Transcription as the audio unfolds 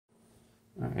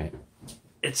All right.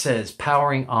 It says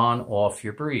powering on off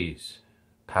your breeze.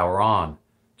 Power on.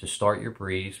 To start your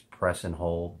breeze, press and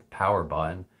hold the power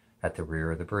button at the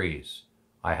rear of the breeze.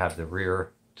 I have the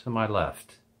rear to my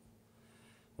left.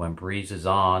 When breeze is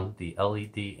on, the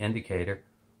LED indicator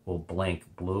will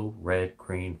blink blue, red,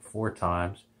 green 4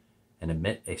 times and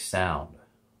emit a sound.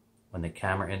 When the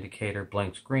camera indicator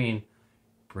blinks green,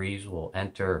 breeze will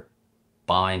enter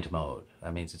bind mode.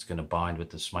 That means it's going to bind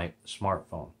with the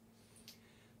smartphone.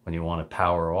 When you want to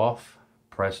power off,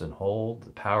 press and hold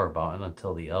the power button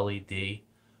until the LED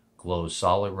glows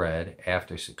solid red.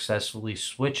 After successfully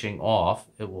switching off,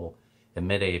 it will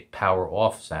emit a power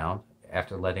off sound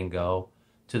after letting go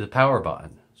to the power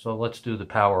button. So let's do the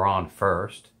power on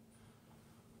first.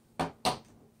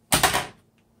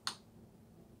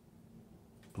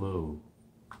 Blue.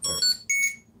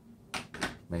 There.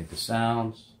 Made the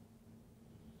sounds.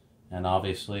 And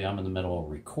obviously I'm in the middle of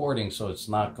recording, so it's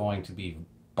not going to be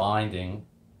binding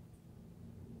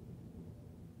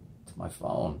to my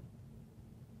phone.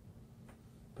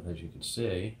 But as you can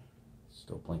see, it's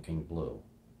still blinking blue.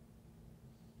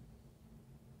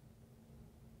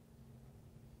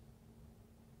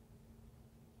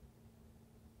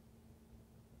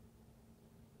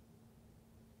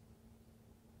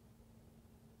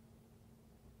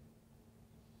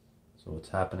 So what's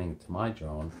happening to my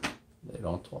drone, they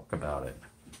don't talk about it.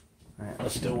 All right,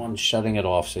 let's do one shutting it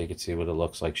off so you can see what it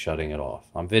looks like shutting it off.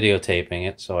 I'm videotaping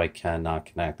it, so I cannot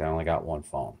connect. I only got one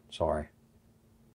phone. Sorry.